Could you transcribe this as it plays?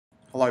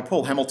Hello,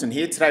 Paul Hamilton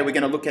here. Today we're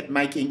going to look at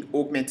making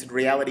augmented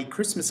reality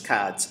Christmas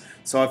cards.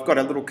 So I've got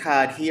a little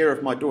card here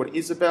of my daughter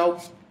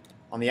Isabel.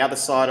 On the other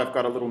side I've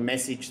got a little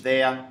message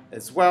there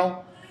as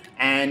well.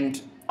 And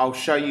I'll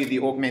show you the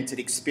augmented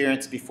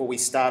experience before we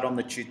start on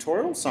the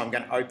tutorial. So I'm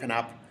going to open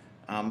up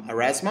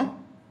Ausrasma.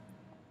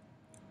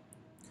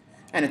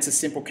 And it's a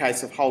simple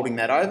case of holding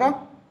that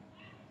over.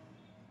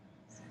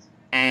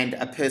 And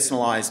a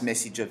personalised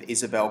message of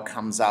Isabel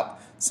comes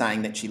up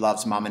saying that she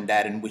loves mum and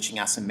dad and wishing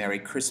us a Merry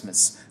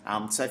Christmas.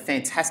 So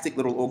fantastic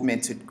little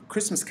augmented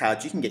Christmas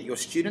cards you can get your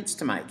students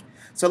to make.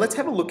 So let's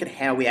have a look at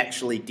how we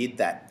actually did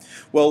that.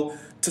 Well,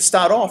 to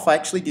start off, I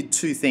actually did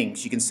two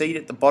things. You can see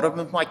at the bottom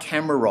of my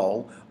camera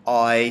roll,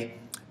 I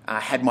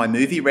had my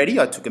movie ready.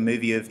 I took a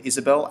movie of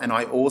Isabel, and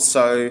I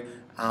also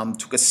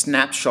took a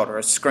snapshot or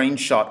a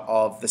screenshot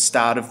of the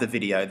start of the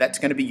video. That's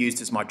going to be used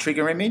as my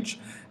trigger image,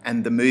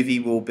 and the movie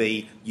will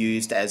be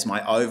used as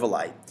my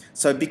overlay.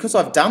 So because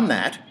I've done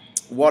that,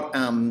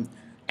 and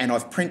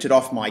I've printed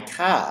off my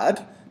card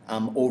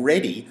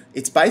already,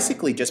 it's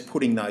basically just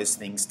putting those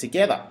things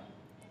together.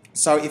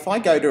 So if I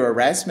go to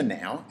Ausrasma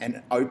now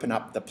and open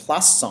up the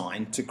plus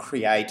sign to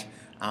create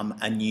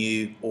a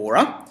new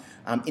aura,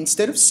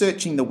 instead of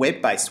searching the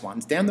web-based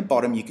ones, down the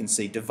bottom you can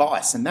see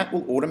device, and that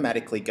will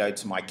automatically go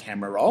to my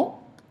camera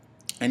roll.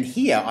 And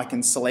here I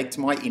can select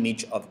my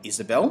image of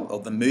Isabel, or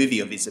the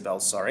movie of Isabel,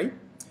 sorry.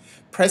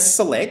 Press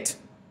select.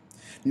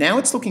 Now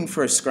it's looking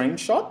for a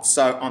screenshot.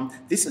 So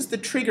this is the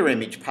trigger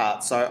image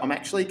part. So I'm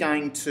actually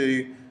going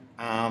to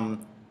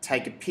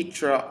take a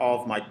picture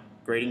of my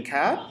greeting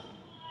card.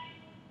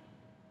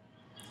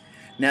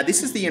 Now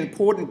this is the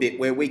important bit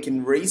where we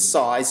can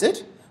resize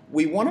it.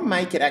 We want to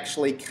make it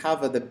actually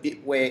cover the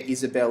bit where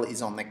Isabel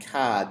is on the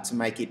card to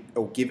make it,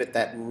 or give it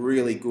that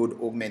really good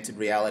augmented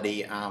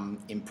reality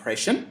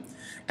impression.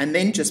 And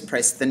then just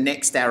press the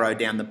next arrow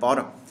down the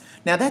bottom.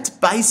 Now that's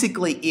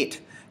basically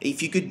it.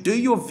 If you could do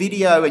your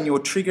video and your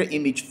trigger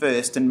image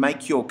first and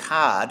make your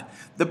card,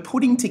 the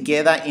putting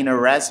together in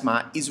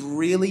Ausrasma is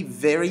really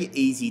very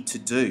easy to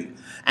do.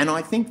 And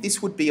I think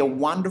this would be a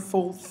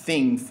wonderful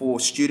thing for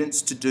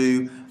students to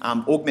do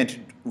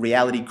augmented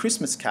reality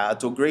Christmas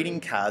cards or greeting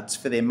cards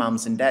for their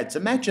mums and dads.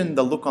 Imagine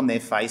the look on their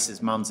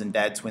faces, mums and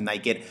dads, when they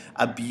get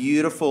a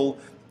beautiful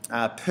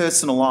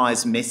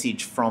personalised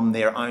message from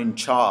their own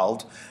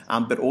child,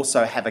 but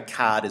also have a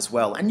card as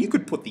well. And you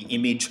could put the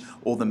image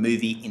or the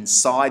movie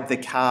inside the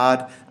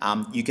card.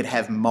 You could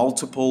have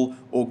multiple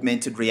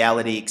augmented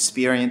reality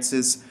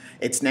experiences.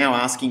 It's now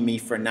asking me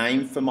for a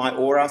name for my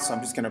aura, so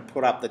I'm just going to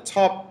put up the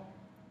top.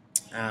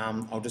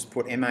 I'll just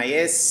put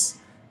MAS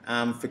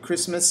for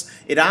Christmas.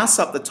 It asks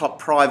up the top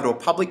private or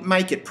public.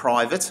 Make it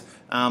private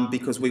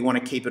because we want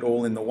to keep it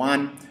all in the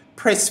one.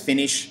 Press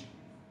finish.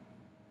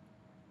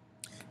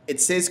 It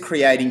says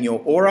creating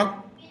your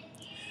aura,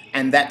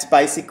 and that's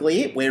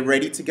basically it. We're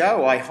ready to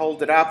go. I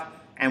hold it up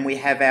and we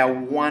have our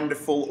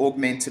wonderful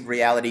augmented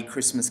reality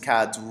Christmas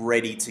cards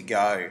ready to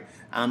go.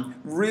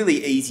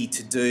 Really easy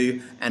to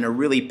do and a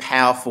really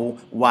powerful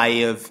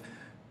way of,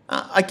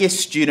 I guess,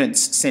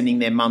 students sending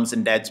their mums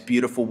and dads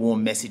beautiful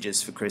warm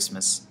messages for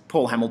Christmas.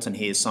 Paul Hamilton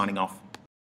here signing off.